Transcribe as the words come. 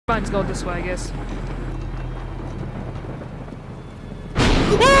Fine, let's go this way, I guess.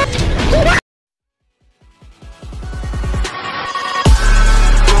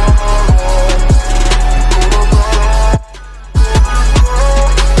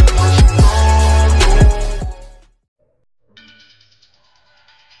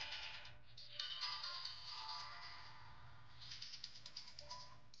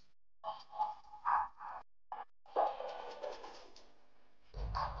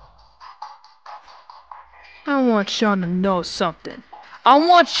 I want y'all to know something. I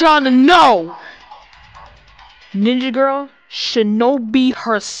want y'all to know Ninja Girl, Shinobi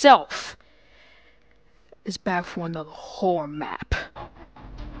herself, is back for another horror map.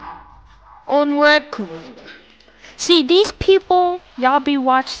 On record. See, these people, y'all be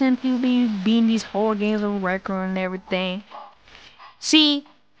watching people be beating these horror games on record and everything. See,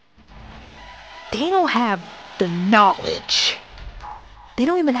 they don't have the knowledge. They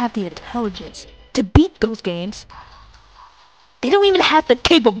don't even have the intelligence to beat those games. They don't even have the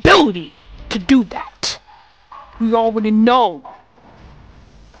capability to do that. We already know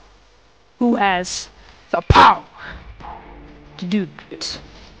who has the power to do this.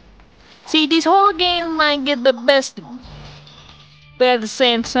 See, these horror games might get the best of me, but at the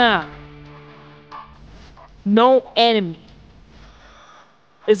same time, no enemy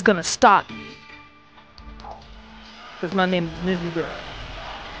is gonna stop me. Because my name is Ninja Girl.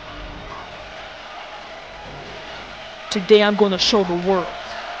 Today I'm gonna show the world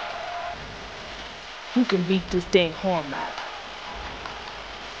who can beat this dang horror map.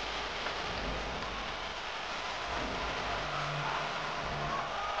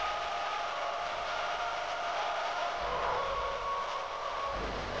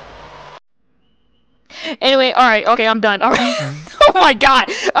 Anyway, alright, okay, I'm done. Alright. Oh my god!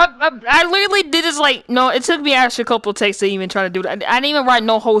 I literally did this like, no, it took me actually a couple of takes to even try to do that. I didn't even write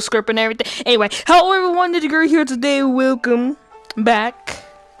no whole script and everything. Anyway, hello everyone, Ninja Girl here today. Welcome back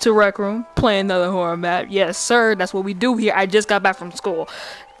to Rec Room, playing another horror map. Yes, sir, that's what we do here. I just got back from school.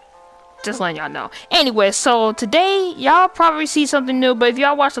 Just letting y'all know. Anyway, so today, y'all probably see something new, but if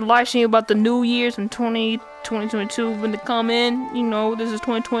y'all watch the live stream about the New Year's in 2022 when they come in, you know, this is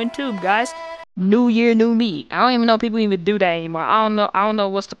 2022, guys. New year, new me. I don't even know if people even do that anymore. I don't know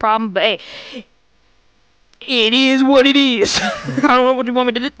what's the problem, but hey, it is what it is. I don't know what you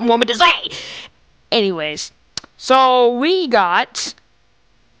want me to say. Anyways, so we got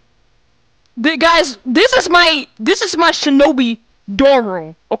the guys. This is my Shinobi dorm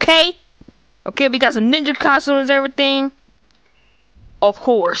room. Okay, we got some ninja costumes, everything. Of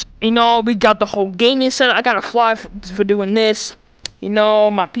course, you know, we got the whole gaming setup. I got a fly for doing this. You know,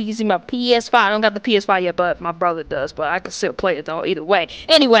 my PC, my PS5. I don't got the PS5 yet, but my brother does. But I can still play it though, either way.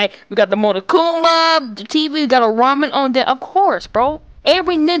 Anyway, we got the Monokuma, the TV, we got a ramen on there. Of course, bro.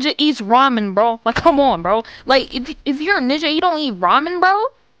 Every ninja eats ramen, bro. Like, come on, bro. Like, if you're a ninja, you don't eat ramen, bro.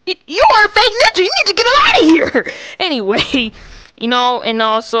 You are a fake ninja. You need to get out of here. Anyway, you know, and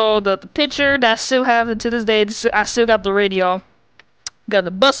also the picture that I still have to this day. I still got the radio. Got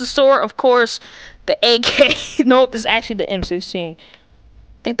the Buster Sword, of course. The AK. Nope, this is actually the M16. I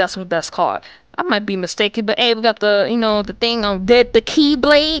think that's what that's called. I might be mistaken, but hey, we got the, you know, the thing on the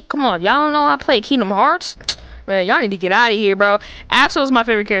Keyblade. Come on, y'all don't know I play Kingdom Hearts? Man, y'all need to get out of here, bro. Axel is my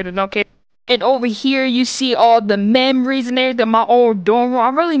favorite character, don't care. And over here, you see all the memories and everything. My old dorm room. I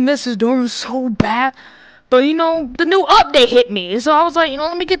really miss this dorm room so bad. But, you know, the new update hit me. So I was like, you know,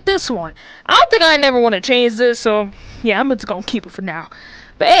 let me get this one. I don't think I never want to change this, so yeah, I'm just gonna keep it for now.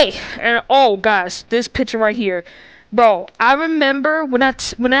 But hey, and oh guys, this picture right here, bro. I remember when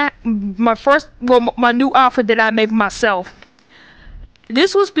my new outfit that I made for myself.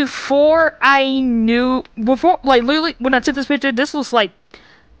 This was before I knew, like literally when I took this picture. This was like,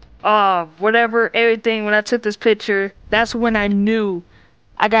 whatever, everything. When I took this picture, that's when I knew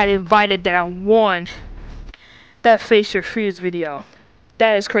I got invited that I won that Face Your Fears video.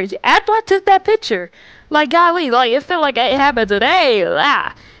 That is crazy. After I took that picture, like, golly, like, it felt like it happened today.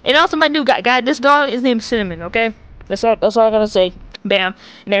 And also my new guy, this dog, his name is Cinnamon, okay? That's all I gotta say. Bam.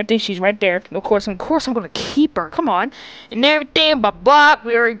 And everything, she's right there. Of course, I'm gonna keep her. Come on. And everything, blah,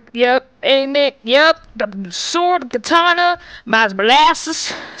 yep, and it, yep, the sword, the katana, Miles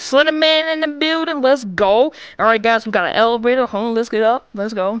Molasses, Slender Man in the building, let's go. Alright, guys, we got an elevator. Hold on, let's get up.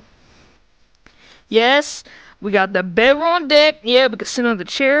 Let's go. Yes. We got the bed on deck. Yeah, we can sit on the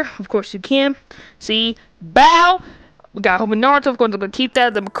chair. Of course you can. See, bow. We got Homie Naruto. Of course I'm gonna keep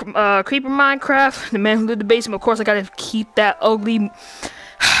that. The Creeper Minecraft. The man who lived in the basement. Of course I gotta keep that ugly.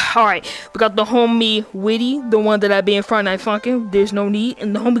 Alright, we got the homie Witty, the one that I be in front of Funkin'. There's no need.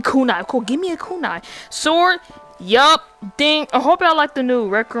 And the homie Kunai. Of course, give me a Kunai. Sword. Yup. Ding. I hope y'all like the new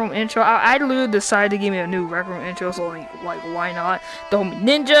Rec Room intro. I literally decided to give me a new Rec Room intro, so like why not? The homie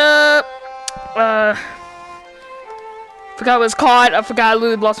ninja. Forgot what it's called. I forgot. I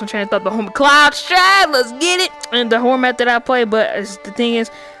literally lost my train of thought. The homie cloud strat. Let's get it. And the format that I play, but the thing is,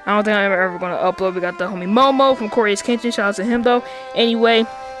 I don't think I'm ever gonna upload. We got the homie Momo from Korea's Kitchen. Shout out to him though. Anyway.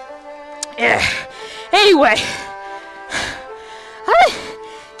 Yeah. Anyway.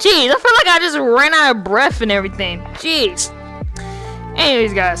 Jeez, I feel like I just ran out of breath and everything. Jeez.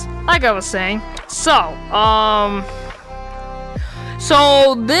 Anyways, guys, like I was saying, so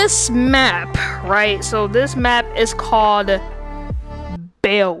this map, right? So this map is called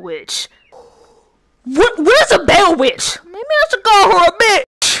BLAIR Witch. What is a BLAIR Witch? Maybe I should call her a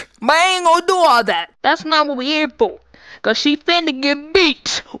bitch. But I ain't gonna do all that. That's not what we here for. Cause she finna get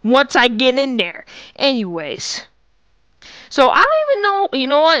beat once I get in there. Anyways. So I don't even know, you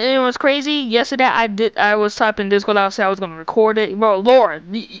know what, it was crazy. Yesterday I was typing Discord out, said I was gonna record it. Bro, Lord,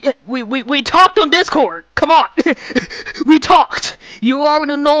 we talked on Discord. Come on. We talked. You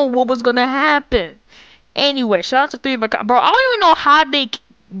already know what was gonna happen. Anyway, shout out to 3 of my bro, I don't even know how they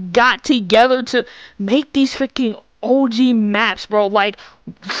got together to make these freaking OG maps, bro. Like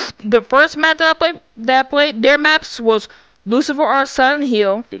the first map that I played, their maps was Lucifer or Silent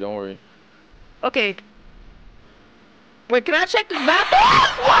Hill. Hey, don't worry. Okay. Wait, can I check this map?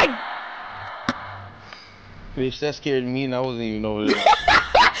 What? Bitch, that scared me and I wasn't even over there.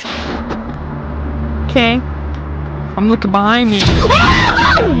 Okay. I'm looking behind me.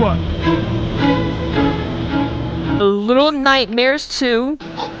 Little Nightmares 2.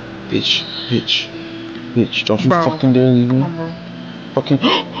 Bitch, don't you fucking dare leave me. Fucking.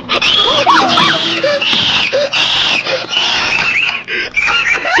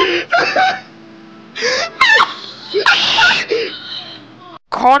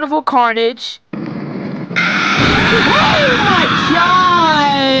 Carnival Carnage. Oh my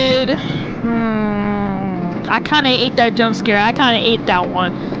god! I kinda ate that jump scare. I kinda ate that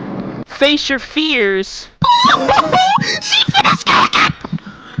one. Face Your Fears.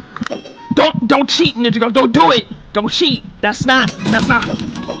 Don't cheat, Ninja Girl. Don't do it. Don't cheat. That's not.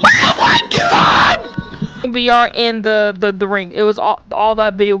 Oh my god! VR in the ring. It was all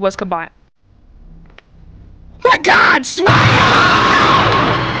that video was combined. My god!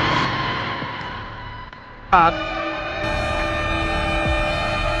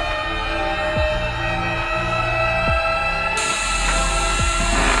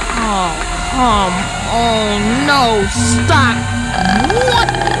 Oh, come on, no, stop. What?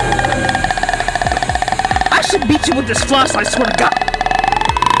 I should beat you with this flashlight, I swear to God.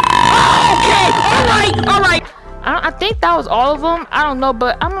 Okay, alright. I think that was all of them. I don't know,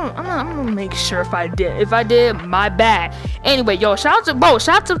 but I'm gonna make sure if I did. If I did, my bad. Anyway, yo, shout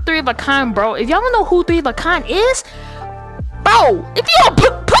out to 3 of a Kind, bro. If y'all don't know who 3 of a Kind is, bro, if y'all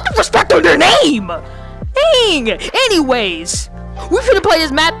put the respect on their name. Dang. Anyways, we finna play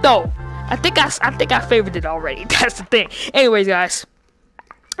this map though. I think I favored it already. That's the thing. Anyways, guys,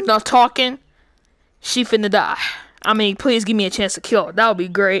 enough talking. She finna die. I mean, please give me a chance to kill her. That would be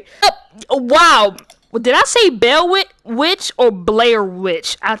great. Oh, wow. Did I say BLAIR Witch or BLAIR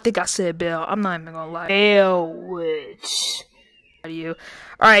Witch? I think I said Bell. I'm not even gonna lie. BLAIR Witch.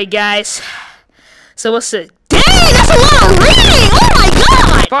 Alright, guys. So what's it? Dang, that's a lot of reading! Oh my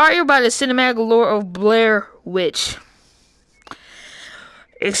god! Inspired by the cinematic lore of BLAIR Witch.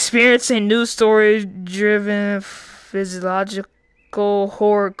 Experiencing new story-driven physiological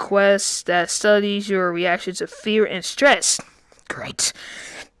horror quest that studies your reaction to fear and stress. Great.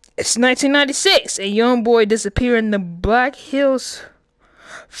 It's 1996. A young boy disappeared in the Black Hills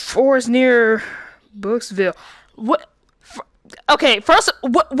forest near Brooksville. What? Okay, first,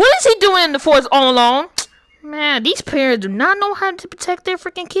 what is he doing in the forest all alone? Man, these parents do not know how to protect their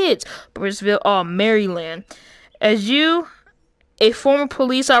freaking kids. Brooksville, Maryland. As you, a former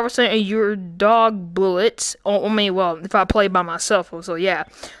police officer, and your dog bullets. I mean, well, if I play by myself, so yeah.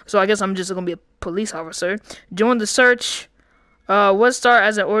 So I guess I'm just gonna be a police officer. Join the search. What started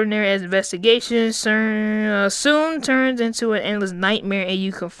as an ordinary investigation soon turns into an endless nightmare, and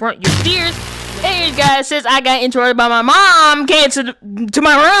you confront your fears. Hey guys, says I got interrupted by my mom. Came to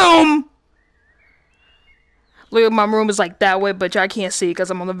my room. Look, my room is like that way, but y'all can't see because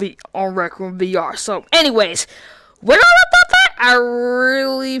I'm on Rec Room VR. So, anyways, what I thought that I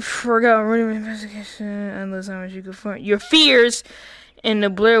really forgot. Investigation, endless times you confront your fears. In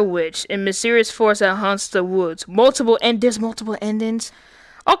the BLAIR Witch, a mysterious force that haunts the woods. There's multiple endings.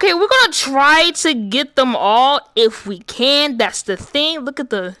 Okay, we're gonna try to get them all if we can. That's the thing. Look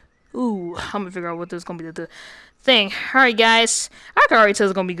at the. Ooh, I'm gonna figure out what this is gonna be. The thing. Alright, guys. I can already tell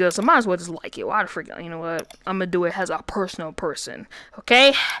it's gonna be good, so might as well just like it. Why the freak? You know what? I'm gonna do it as a personal person.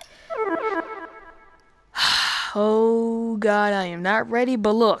 Okay? Oh, God, I am not ready,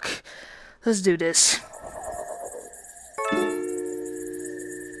 but look. Let's do this.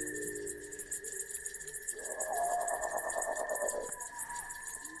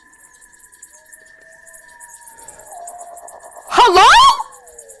 Hello?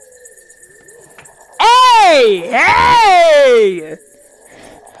 Hey! Hey!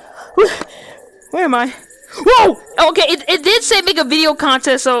 Where am I? Whoa! Okay, it did say make a video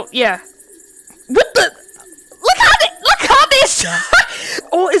contest, so yeah. What the? Look how this.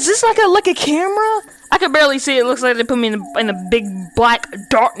 Oh, is this like a camera? I can barely see it. It looks like they put me in a big black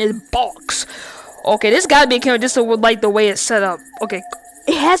darkness box. Okay, this gotta be a camera just so like the way it's set up. Okay,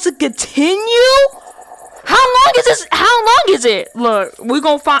 it has to continue. How long is this? How long is it? Look, we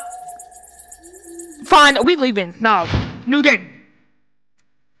gonna find. We leaving now. New game.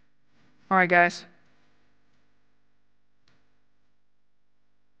 All right, guys.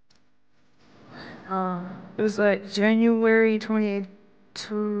 It was like January 28th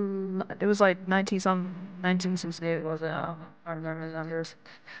to. It was like 1968. Was it? I remember the numbers.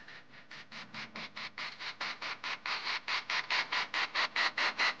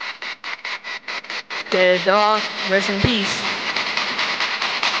 Dead dog, rest in peace.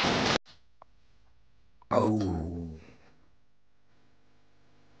 Oh.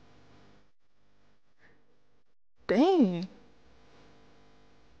 Dang.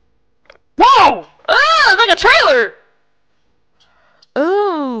 Whoa! Ah, it's like a trailer!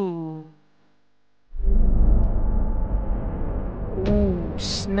 Ooh. Ooh,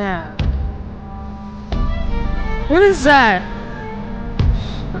 snap. What is that?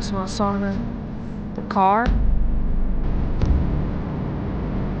 That's what I saw in the car.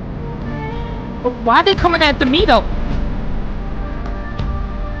 But why are they coming after me though?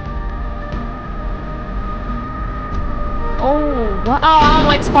 Oh, what? Oh, I don't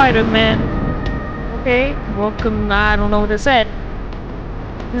like spiders, man. Okay, welcome. I don't know what it said.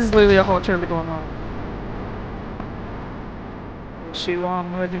 This is literally a whole trailer going on. Shoot,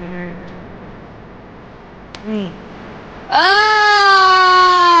 I'm looking here. Oh!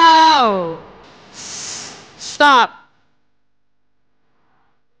 Stop.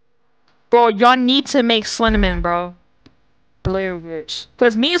 Bro, y'all need to make Slenderman, bro. Blair Witch.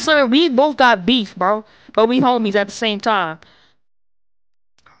 Cause me and Slenderman, we both got beef, bro. But we homies at the same time.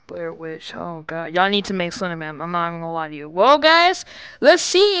 Blair Witch. Oh, God. Y'all need to make Slenderman. I'm not even gonna lie to you. Well, guys, let's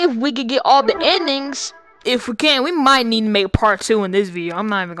see if we can get all the endings. If we can, we might need to make part 2 in this video. I'm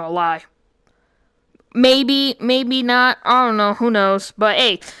not even gonna lie. Maybe, maybe not. I don't know. Who knows? But,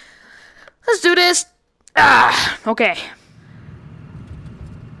 hey. Let's do this. Okay.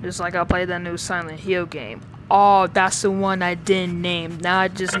 Just like I played that new Silent Hill game. Oh, that's the one I didn't name. Now I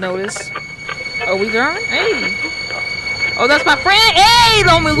just noticed. Oh, we done? Hey. Oh, that's my friend. Hey,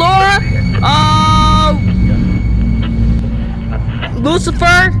 Lonely Laura.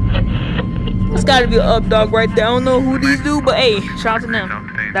 Lucifer. That's gotta be an up dog right there. I don't know who these do, but hey, shout out to them.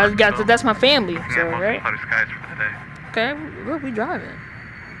 That's my family. So, right? Okay, where we driving?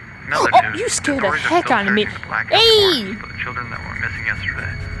 Oh, you scared the heck out of me. Hey!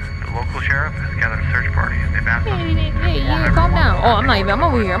 Local sheriff has gathered a search party and they've asked Hey, yeah, calm down. Oh, I'm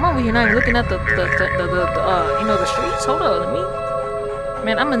over here not even looking at the you know, the streets. Hold on, let me.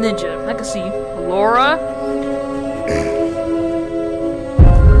 Man, I'm a ninja. I can see you. Laura.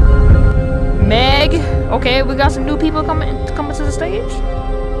 Meg. Okay, we got some new people coming to the stage.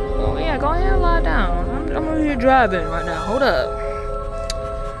 Oh yeah, go ahead and lie down. I'm over here driving right now. Hold up.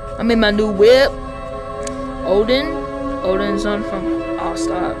 I'm in my new whip. Odin's son from. Oh,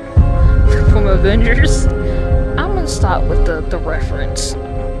 stop. From Avengers. I'm gonna stop with the reference.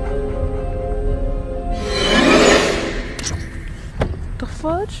 The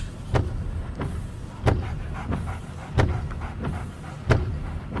fudge?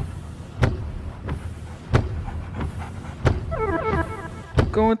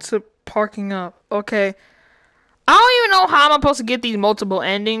 Going to parking up. Okay. I don't even know how I'm supposed to get these multiple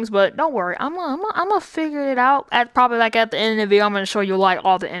endings, but don't worry, I'm gonna figure it out at probably like at the end of the video. I'm gonna show you like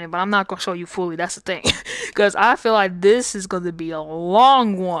all the ending, but I'm not gonna show you fully. That's the thing, because I feel like this is gonna be a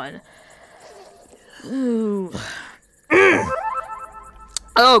long one. Ooh.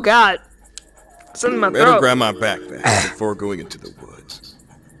 Oh God, something in my throat. Better grab my backpack before going into the woods.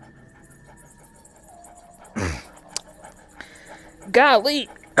 Golly,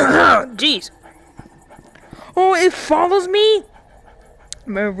 jeez. Oh, it follows me?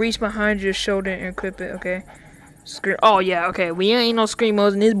 Remember, reach behind your shoulder and equip it, okay? Screen. Oh, yeah, okay. We ain't no screen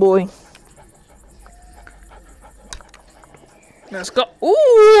modes in this boy. Let's go.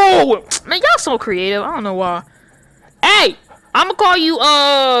 Ooh, man, y'all so creative. I don't know why. Hey, I'm gonna call you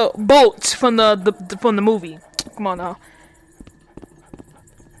Bolt from the movie. Come on now.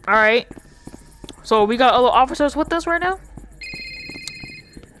 All right. So we got other officers with us right now.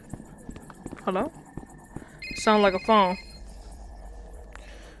 Hello. Sound like a phone.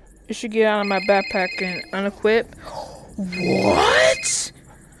 You should get out of my backpack and unequip. What?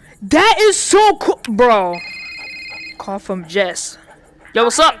 That is so cool, bro. Call from Jess. Yo,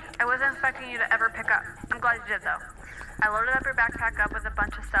 what's up? I wasn't expecting you to ever pick up. I'm glad you did, though. I loaded up your backpack up with a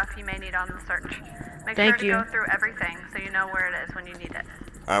bunch of stuff you may need on the search. Make sure to go through everything so you know where it is when you need it.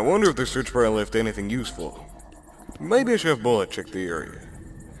 I wonder if the search bar left anything useful. Maybe I should have Bullet check the area.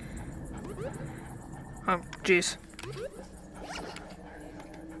 Oh, jeez.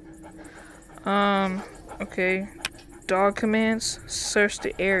 Okay. Dog commands. Search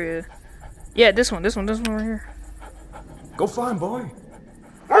the area. Yeah, this one right here. Go find, boy.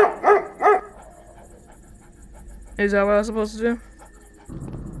 Is that what I was supposed to do?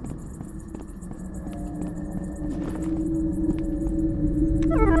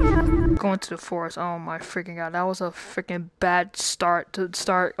 Going to the forest. Oh my freaking god. That was a freaking bad start to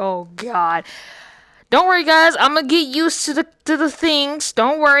start. Oh god. Don't worry guys. I'm gonna get used to the things.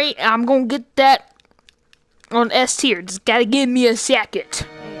 Don't worry. I'm gonna get that on S tier. Just gotta give me a second.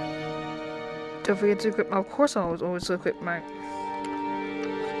 Don't forget to equip. Of course I always equip my.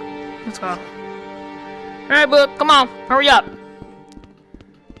 Let's go. Alright, book, come on, hurry up.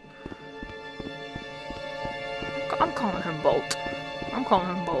 I'm calling him Bolt. I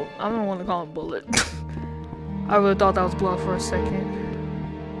don't want to call him Bullet. I really thought that was Blood for a second.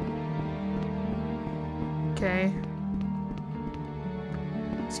 Okay.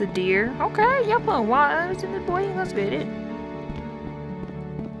 It's a deer. Okay, y'all putting wires in the boy. Let's get it.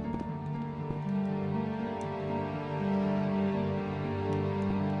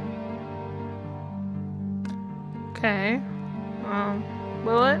 Okay.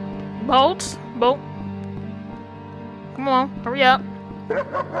 Bullet. Bolt. Come on, hurry up.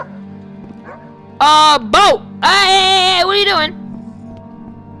 Bolt! Hey, what are you doing?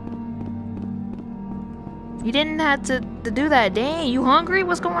 You didn't have to do that. Dang, you hungry?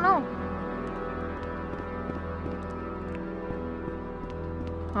 What's going on?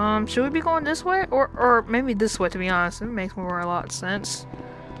 Should we be going this way? Or maybe this way, to be honest. It makes more a lot of sense.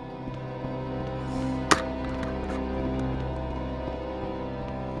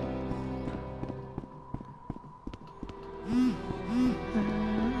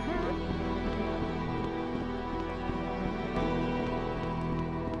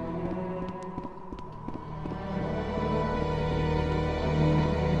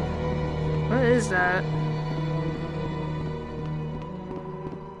 What is that?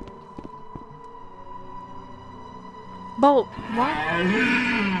 Bolt, what?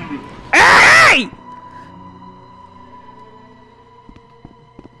 Hey!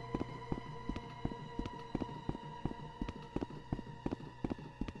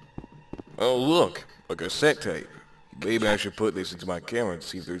 Oh, look, a cassette tape. Maybe I should put this into my camera and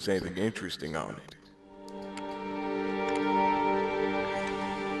see if there's anything interesting on it.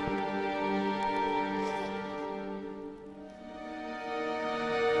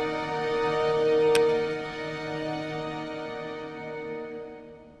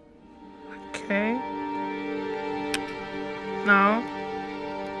 Okay. No.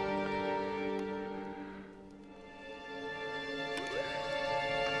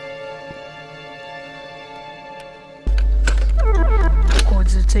 Going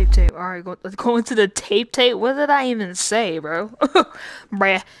to the tape. Alright, let's go into the tape. What did I even say, bro?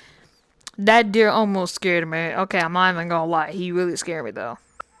 Bruh. That deer almost scared me. Okay, I'm not even gonna lie. He really scared me, though.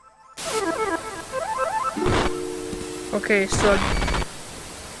 Okay, so...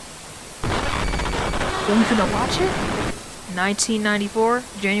 Are we gonna watch it? 1994,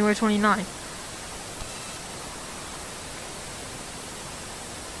 January 29th.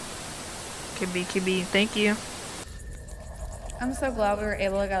 Could be, thank you. I'm so glad we were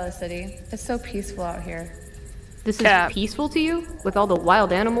able to get out of the city. It's so peaceful out here. This is peaceful to you? With all the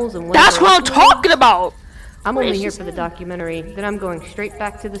wild animals and That's what I'm talking about! I'm only here for the documentary, then I'm going straight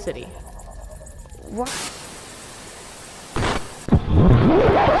back to the city. What?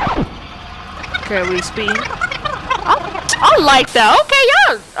 Okay, we speed. I like that. Okay,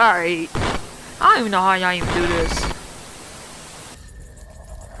 y'all. Alright. I don't even know how y'all even do this.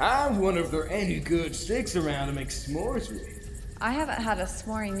 I wonder if there are any good sticks around to make s'mores with. I haven't had a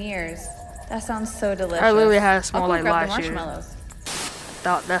s'more in years. That sounds so delicious. I literally had a s'more I'll like grab last the year. marshmallows.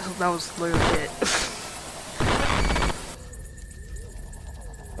 That was literally it.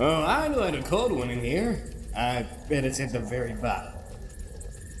 Oh, I'd like a cold one in here. I bet it's at the very bottom.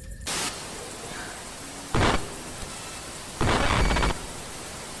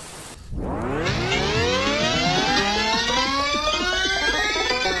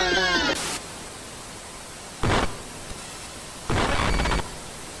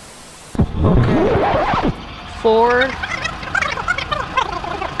 Forward.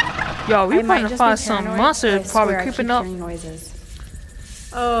 Yo, we trying to find some monster probably creeping up. Noises.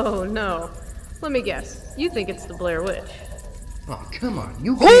 Oh no. Let me guess. You think it's the Blair Witch. Oh, come on.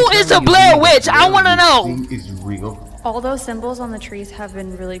 You Who is the Blair Witch? I want to know. Is real. All those symbols on the trees have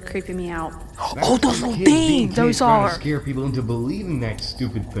been really creeping me out. Oh, those little things that we saw her. Scare people into believing that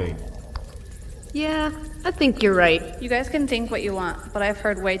stupid thing. Yeah, I think you're right. You guys can think what you want, but I've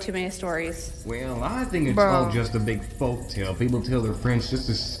heard way too many stories. Well, I think it's Bro. all just a big folk tale. People tell their friends just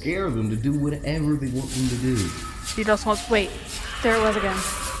to scare them to do whatever they want them to do. She just wants. Wait, there it was again.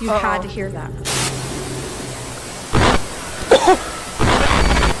 You had to hear that.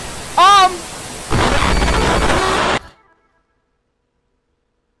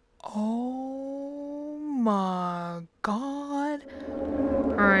 Oh my god.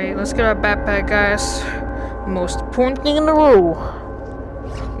 Alright, let's get our backpack, guys. Most important thing in the room.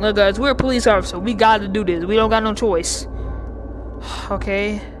 Look, guys, we're a police officer. We gotta do this. We don't got no choice.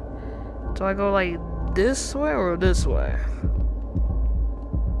 Okay. Do I go like this way or this way?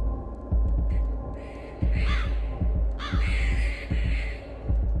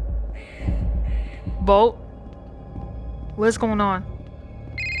 Bolt? What's going on?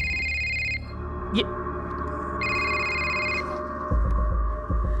 Yeah.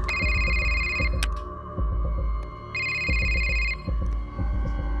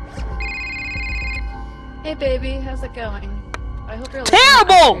 Hey baby, how's it going? I hope you're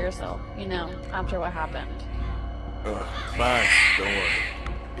terrible looking after yourself, you know, after what happened. Fine, don't worry.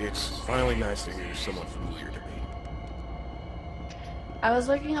 It's finally nice to hear someone familiar to me. I was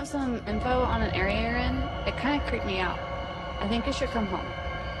looking up some info on an area you're in. It kind of creeped me out. I think you should come home.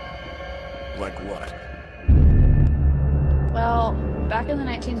 Like what? Well, back in the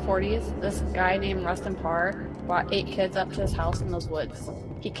 1940s, this guy named Rustin Parr brought 8 kids up to his house in those woods.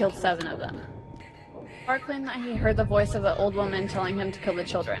 He killed 7 of them. Parr claimed that he heard the voice of an old woman telling him to kill the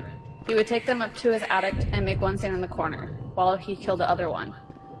children. He would take them up to his attic and make one stand in the corner, while he killed the other one.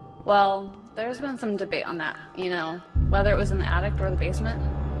 Well, there's been some debate on that, you know, whether it was in the attic or the basement.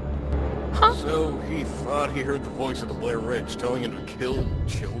 Huh? So he thought he heard the voice of the Blair Witch telling him to kill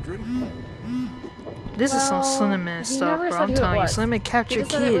children? This is some Slenderman stuff, bro. I'm telling you, Slenderman captured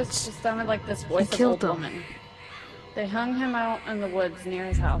kids. It sounded like this voice of an old woman. They hung him out in the woods near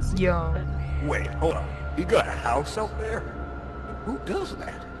his house. Yo. Wait, hold on. He got a house out there? Who does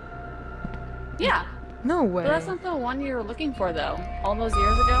that? Yeah. No way. But that's not the one you were looking for, though. All those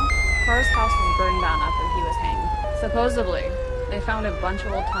years ago, Parr's house was burned down after he was hanged. Supposedly, they found a bunch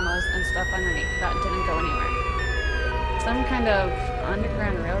of old tunnels and stuff underneath that didn't go anywhere. Some kind of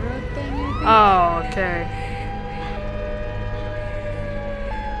underground railroad thing, I think? Oh, okay.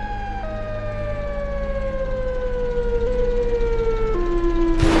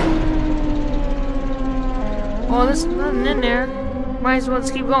 Well, there's nothing in there. Might as well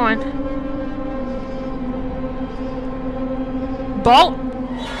just keep going. Bolt?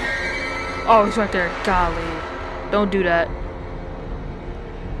 Oh, he's right there. Golly. Don't do that.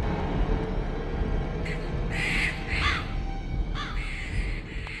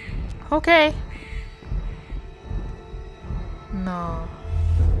 Okay. No.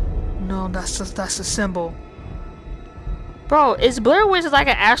 No, that's a symbol. Bro, is Blair Witch like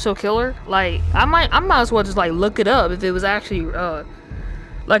an actual killer? Like, I might as well just like look it up if it was actually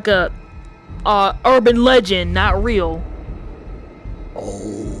like a urban legend, not real.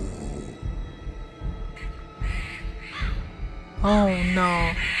 Oh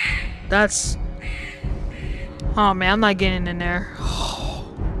no. That's... Oh man, I'm not getting in there.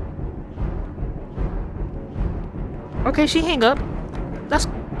 Okay, she hang up. That's...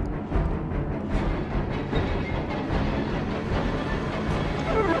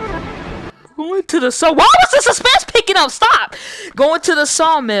 Going to the saw. Why was the suspense picking up? Stop! Going to the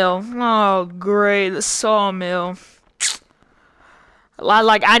sawmill. Oh, great. The sawmill.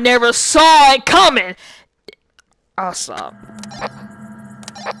 Like I never saw it coming. I'll stop.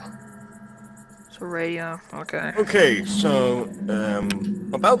 It's a radio. Okay. Okay, so,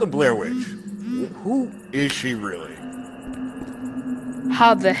 about the Blair Witch. Who is she really?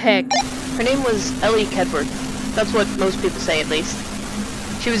 How the heck? Her name was Ellie Kedward. That's what most people say, at least.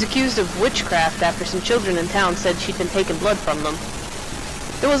 She was accused of witchcraft after some children in town said she'd been taking blood from them.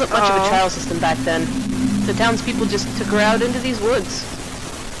 There wasn't much of a trial system back then. The townspeople just took her out into these woods.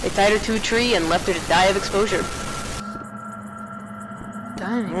 They tied her to a tree and left her to die of exposure.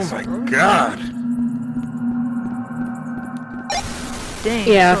 Oh my god! Dang.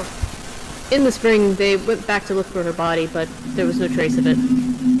 Yeah. So In the spring, they went back to look for her body, but there was no trace of it.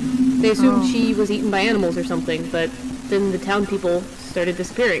 They assumed she was eaten by animals or something, but then the town people started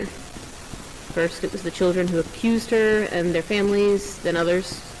disappearing. First, it was the children who accused her and their families, then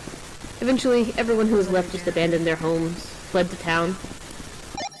others. Eventually, everyone who was left just abandoned their homes, fled to town.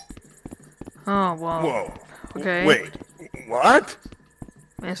 Oh, well. Whoa. Okay. Wait. What?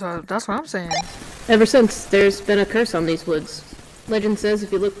 Man, so that's what I'm saying. Ever since, there's been a curse on these woods. Legend says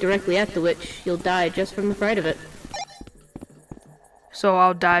if you look directly at the witch, you'll die just from the fright of it. So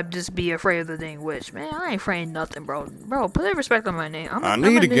I'll die, just be afraid of the dang witch. Man, I ain't afraid of nothing, bro. Bro, put a respect on my name. I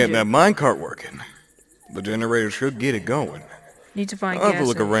need to get that minecart working. The generator should get it going. Need to find I'll have gas to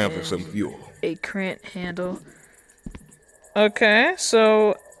look and- around for some fuel. A crank handle. Okay,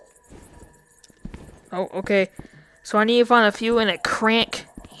 so... Oh, okay. So I need to find a fuel and a crank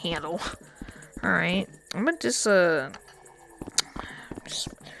handle. Alright. I'm gonna just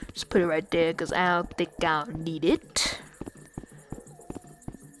put it right there, because I don't think I'll need it.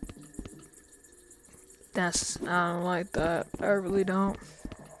 I don't like that. I really don't.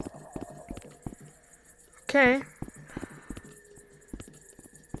 Okay.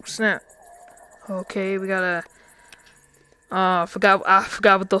 Snap. Okay, we gotta. I forgot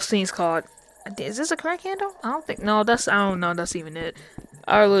what those things called. Is this a crank handle? I don't think. No, I don't know. That's even it.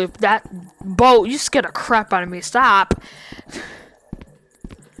 That boat. You scared the crap out of me. Stop.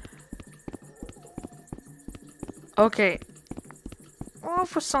 Okay. Well,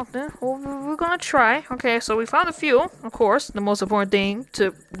 for something. Well, we're gonna try. Okay, so we found the fuel, of course. The most important thing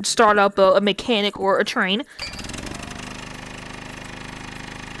to start up a mechanic or a train.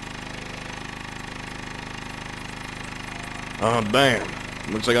 Oh, damn.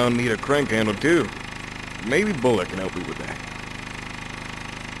 Looks like I'll need a crank handle, too. Maybe Bullet can help me with that.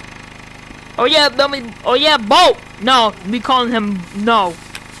 Oh, yeah, oh, yeah, Boat! No, we calling him, no.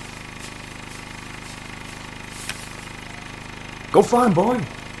 Go find, boy.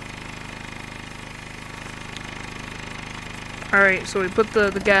 Alright, so we put the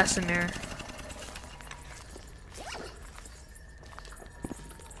gas in there.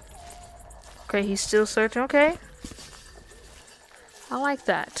 Okay, he's still searching. Okay. I like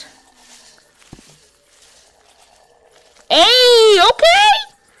that. Hey, okay!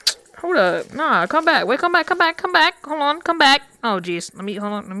 Hold up. Nah, come back. Wait, come back. Hold on, come back. Oh, jeez.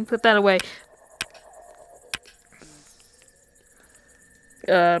 Hold on. Let me put that away.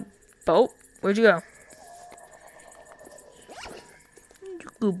 Boat, where'd you go?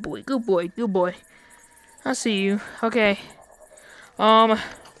 Good boy. I see you. Okay.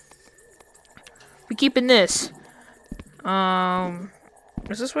 We keeping this.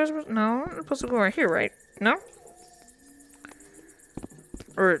 Is this where it's supposed? No, it's supposed to go right here, right? No?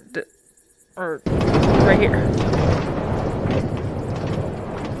 Or right here.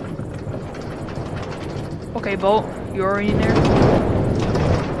 Okay, Bolt, you already in there?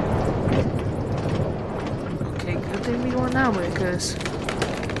 Okay, good thing we going that way, cause.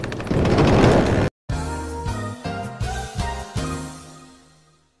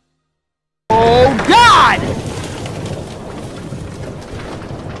 Oh God!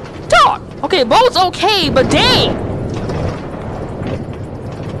 Dog. Okay, Bolt's okay, but dang.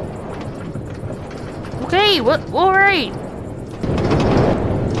 Okay, what? All right.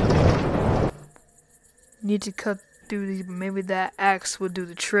 Need to cut through these. Maybe that axe will do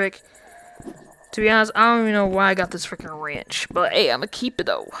the trick. To be honest, I don't even know why I got this freaking wrench. But hey, I'm gonna keep it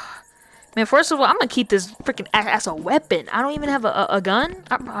though. Man, first of all, I'm gonna keep this freaking axe as a weapon. I don't even have a gun.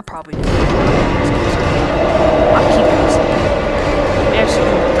 I probably do. I'm keeping this.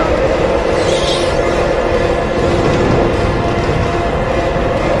 Actually,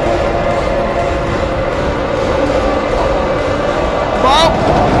 Bob?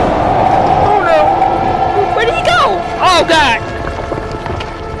 Oh no! Where did he go? Oh God!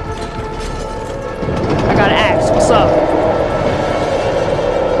 I got an axe. What's up?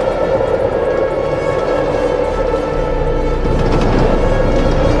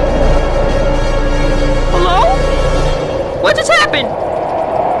 Hello? What just happened?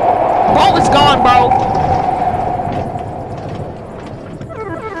 Bo is gone, bro.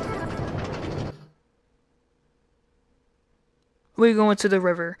 We're going to the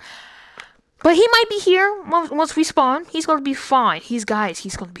river. But he might be here once we spawn. He's gonna be fine. He's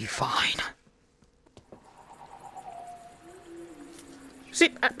gonna be fine.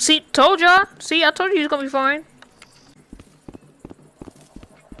 See, told ya. See, I told you he's gonna be fine.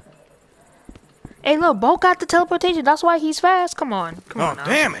 Hey, look, Bo got the teleportation. That's why he's fast. Come on. Come on Oh, now.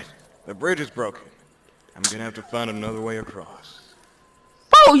 damn it! The bridge is broken. I'm gonna have to find another way across.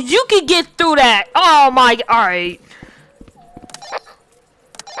 Bo, you can get through that. Oh my. All right.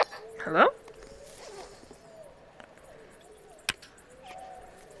 Hello?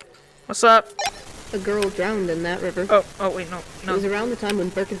 What's up? A girl drowned in that river. Oh, wait, no. It was around the time when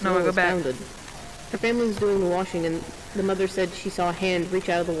Burkittsville was founded. Her family was doing the washing, and the mother said she saw a hand reach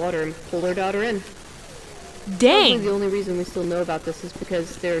out of the water and pull her daughter in. Dang! Probably the only reason we still know about this is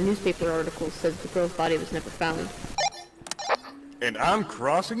because there are newspaper articles said the girl's body was never found. And I'm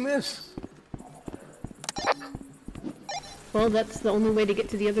crossing this? Well, that's the only way to get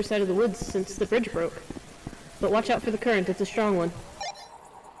to the other side of the woods since the bridge broke. But watch out for the current, it's a strong one.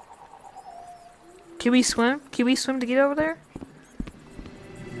 Can we swim? Can we swim to get over there?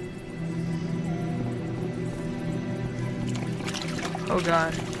 Oh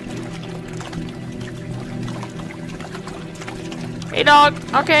god. Hey dog,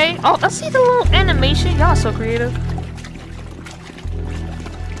 okay. Oh, let's see the little animation. Y'all so creative.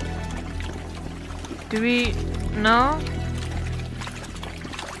 Do we... No?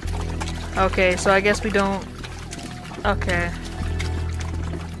 Okay, so I guess we don't... Okay.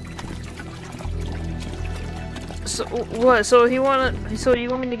 So what? So he wanna? So you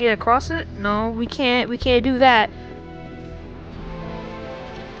want me to get across it? No, we can't. We can't do that.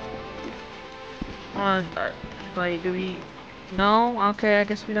 Like, do we? No. Okay, I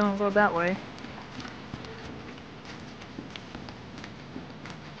guess we don't go that way.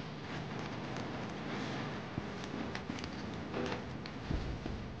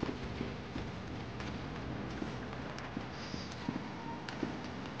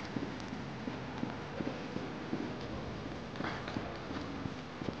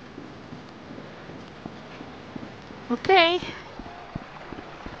 Okay.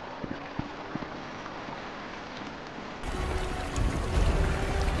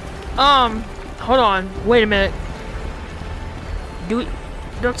 Hold on. Wait a minute. Do we?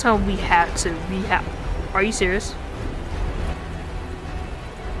 Don't tell me we have to. We have. Are you serious?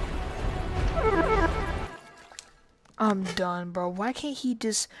 I'm done, bro. Why can't he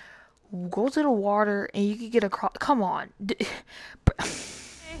just go to the water and you can get across? Come on.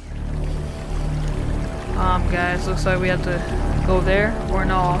 Guys, looks like we have to go there or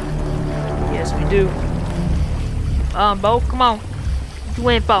no? Yes, we do. Bo, come on. You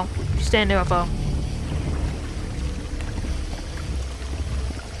win, Bo. You stand there, Bo.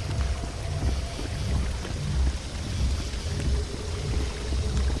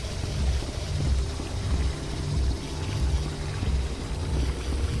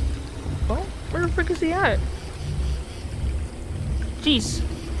 Bo, where the frick is he at? Jeez.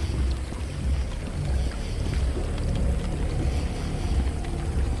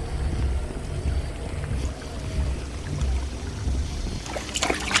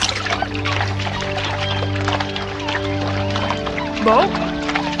 Bo?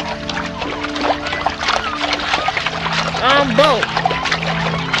 Bo.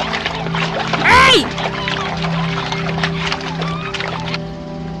 Hey!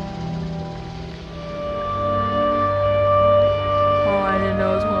 Oh, I didn't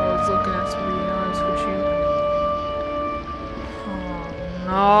know as well I was looking at, to be honest with you. Oh,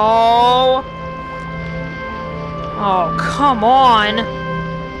 no. Oh, come on.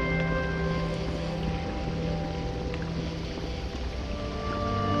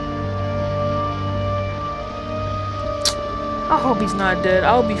 I hope he's not dead.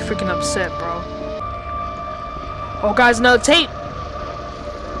 I'll be freaking upset, bro. Oh, guys, another tape.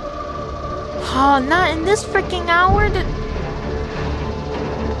 Oh, not in this freaking hour.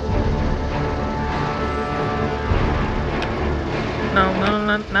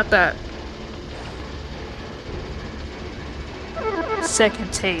 No, not that.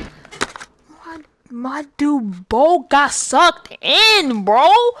 Second tape. My dude Bo got sucked in,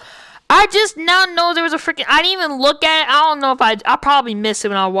 bro. I just now know there was a freaking... I didn't even look at it. I don't know if I probably missed it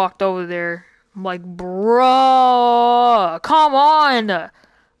when I walked over there. I'm like, bro, come on.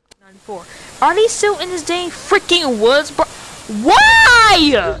 94. Are they still in this dang freaking woods, bro?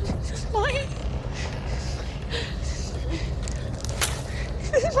 Why? Why?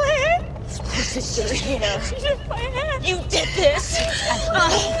 This is my hand. This is your hair. This is my hand. You did this. No,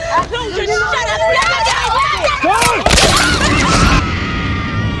 just shut up.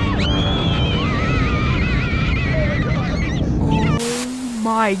 Oh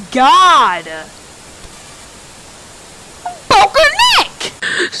my god! Broke her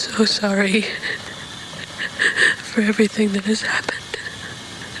neck! So sorry for everything that has happened.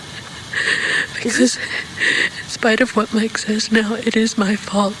 Because in spite of what Mike says now, it is my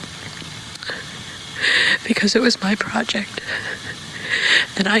fault. because it was my project.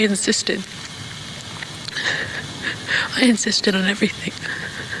 And I insisted. I insisted on everything.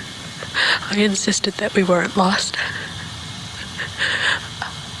 I insisted that we weren't lost.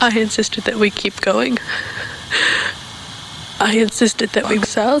 I insisted that we keep going. I insisted that we go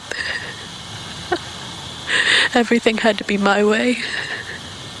south. Everything had to be my way.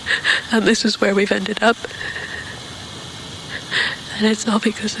 And this is where we've ended up. And it's all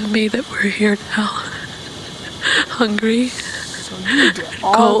because of me that we're here now. Hungry. So you did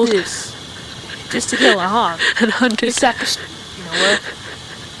all cold, this just to kill her, huh? And hunted. You know what?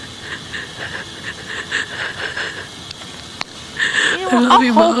 You know what? I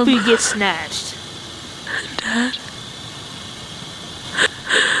hope Mom. he gets snatched. Dad.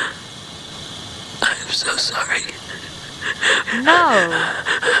 I'm so sorry. No.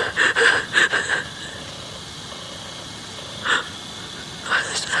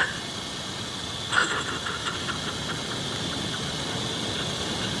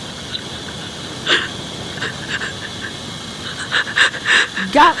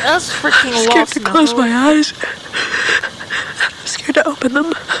 Got us freaking I'm scared lost. to close my eyes. I'm scared to open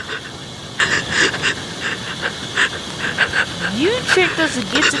them. You tricked us to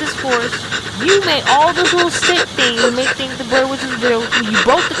get to this forest. You made all this little stick thing to make think the bird was real. You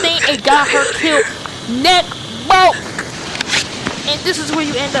broke the thing and got her killed. Neck broke. And this is where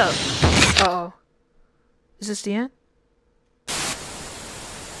you end up. Uh-oh. Is this the end?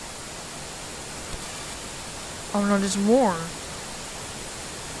 Oh no, there's more.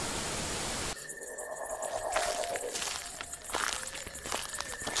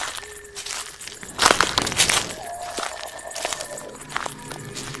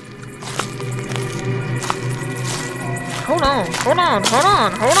 Hold on, hold on, hold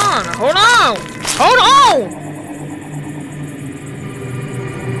on, hold on, hold on, hold on!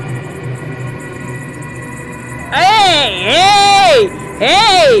 Hey, hey,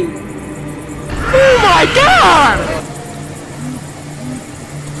 hey! Oh my God!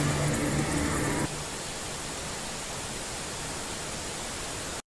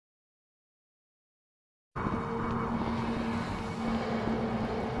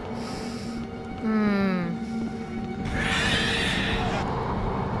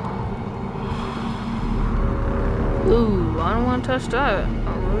 Ooh, I don't want to touch that. I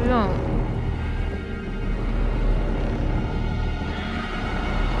really don't.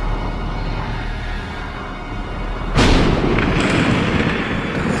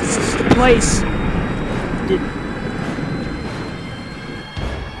 This is the place.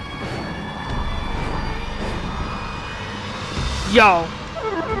 Yo.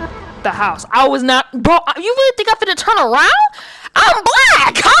 The house. I was not. Bro, you really think I'm finna turn around? I'm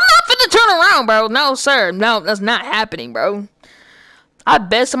black! I'm not finna turn around, bro. No, sir. No, that's not happening, bro. I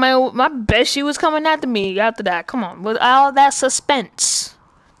bet she was coming after me after that. Come on. With all that suspense.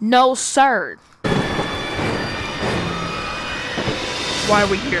 No, sir. Why are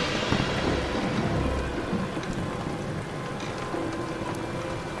we here?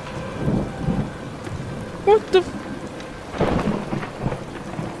 What the f-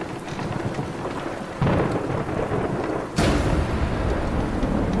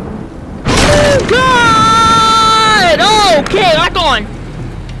 God! Okay, back on.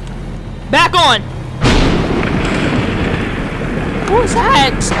 Back on. What was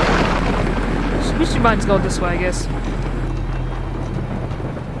that? We should might go this way, I guess.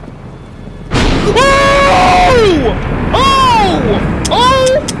 Oh! Oh!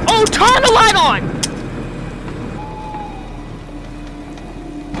 Oh! Oh! Turn the light on.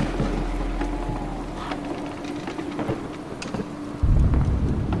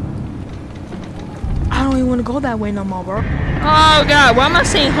 I don't even want to go that way no more, bro. Oh God, why am I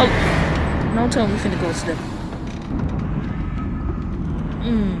saying hope? Don't tell me we finna go to them.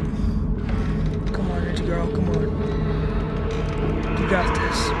 Come on, Ninja girl, come on. You got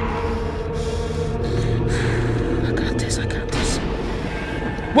this. I got this, I got this.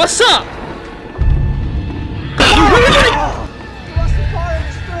 What's up? You really?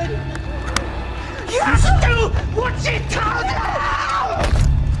 You have to do what she told you!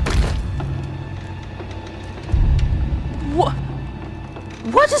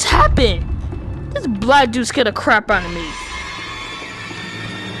 What just happened? This black dude scared the crap out of me.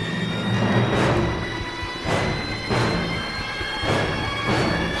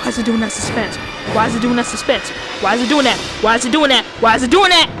 Why is it doing that suspense? Why is it doing that suspense? Why is it doing that? Why is it doing that? Why is it doing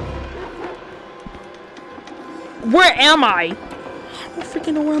that? Where am I? I don't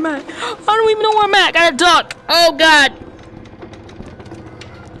freaking know where I'm at. I don't even know where I'm at. I gotta duck. Oh God.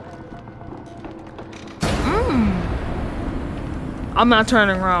 I'm not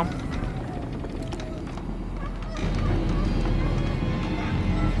turning around.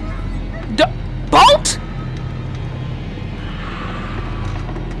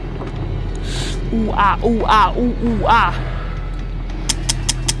 Ooh ah, ooh ah, ooh ooh ah.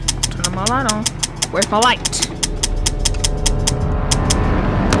 Turn my light on. Where's my light?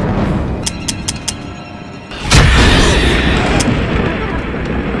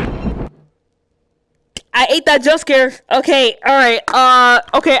 I ate that jump scare. Okay, alright.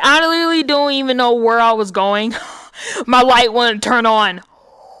 Okay, I literally don't even know where I was going. My light wouldn't turn on.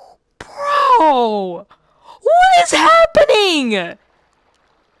 Bro! What is happening?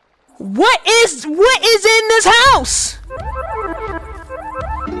 What is in this house?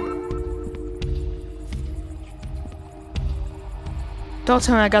 Don't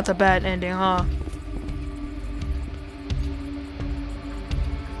tell me I got the bad ending, huh?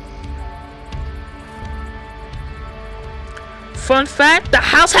 Fun fact, the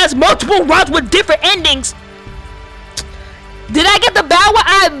house has multiple routes with different endings. Did I get the bad one?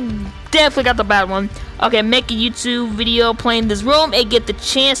 I definitely got the bad one. Okay, make a YouTube video playing this room and get the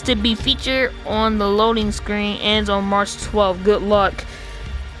chance to be featured on the loading screen. Ends on March 12th. Good luck.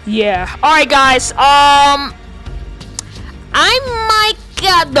 Yeah. Alright guys, I might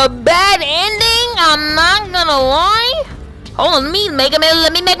got the bad ending. I'm not gonna lie. Hold on, let me make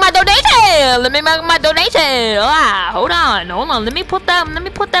my donation. Let me make my donation. Ah, hold on. Let me put that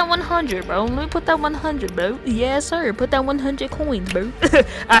 100, bro. Let me put that 100, bro. Yes, sir. Put that 100 coins, bro.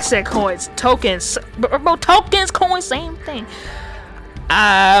 I said coins, tokens, bro. Tokens, coins, same thing.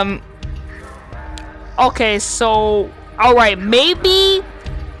 Okay, so all right, maybe.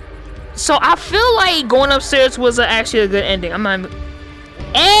 So I feel like going upstairs was actually a good ending. I'm not.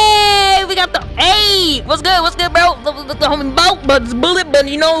 Hey, we got the. Hey, what's good, bro? The homie boat, but it's bullet. But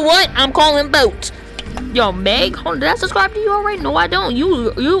you know what? I'm calling boat. Yo, Meg, hold on, did I subscribe to you already? No, I don't.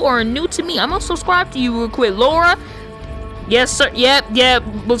 You are new to me. I'm gonna subscribe to you real quick, Laura. Yes, sir. Yeah.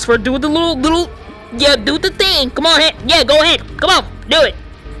 Let's do the little. Yeah, do the thing. Come on, ahead. Yeah, go ahead. Come on, do it.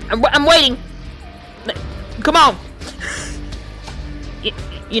 I'm waiting. Come on.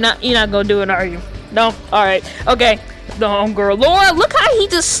 You're not gonna do it, are you? No. All right. Okay. No, girl. Laura, look how he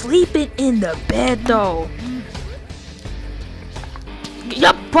just sleeping in the bed though.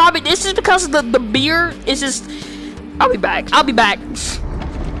 Yup, probably this is because of the beer. It's just. I'll be back.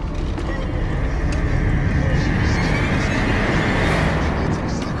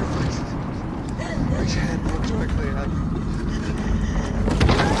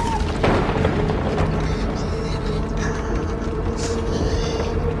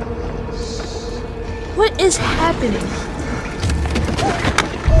 What is happening?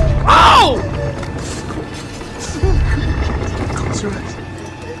 Oh! Close your eyes.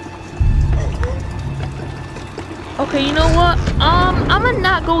 Okay, you know what? I'm gonna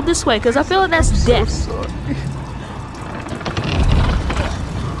not go this way because I feel like that's death. So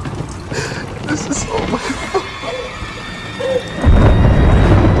this is all my fault.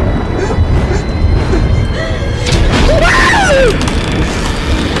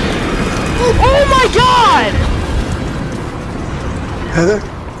 Oh my god! Heather?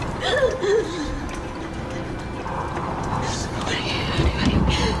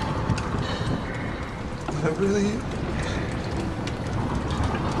 Am I really you?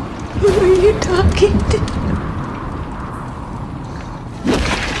 Who are you talking to?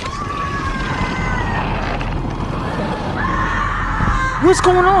 What's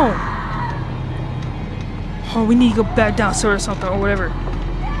going on? Oh, we need to go back downstairs or something or whatever.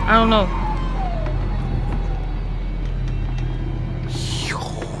 I don't know.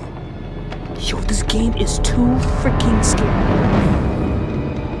 Yo, this game is too freaking scary.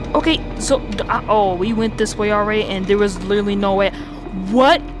 Okay, so oh, we went this way already, and there was literally no way.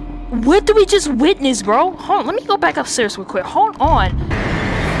 What did we just witness, bro? Hold on, let me go back upstairs real quick. Hold on.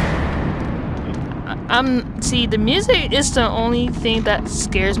 See, the music is the only thing that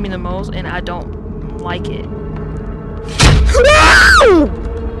scares me the most, and I don't like it.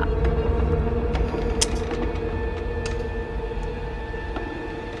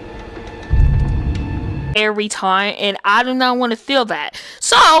 Every time, and I do not want to feel that.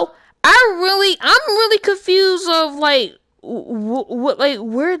 So I'm really confused of like what like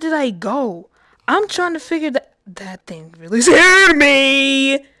where did I go? I'm trying to figure that thing really scared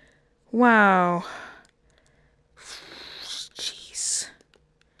me. Wow. Jeez.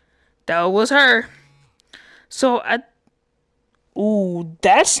 That was her. So ooh,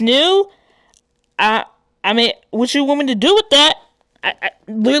 that's new. I mean, what you want me to do with that? I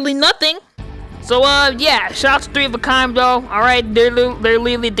literally nothing. So yeah, shout out to 3 of a Kind though. Alright, they're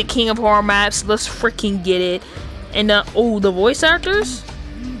literally the king of horror maps. Let's freaking get it. And oh, the voice actors?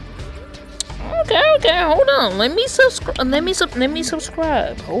 Okay, hold on. Let me subscribe.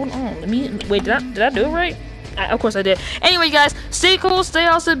 Hold on. Wait, did I do it right? Of course I did. Anyway, guys, stay cool, stay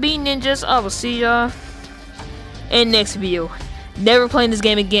awesome, be ninjas. I will see y'all in next video. Never playing this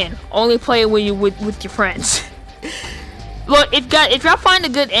game again. Only play it when you with your friends. Look, if y'all find a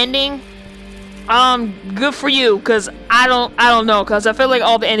good ending, good for you. Cause I don't know. Cause I feel like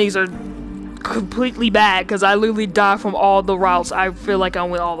all the endings are completely bad. Cause I literally died from all the routes. I feel like I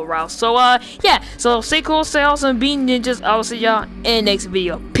went all the routes. So yeah. So stay cool, stay awesome, be ninjas. I will see y'all in the next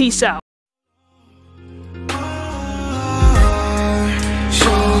video. Peace out.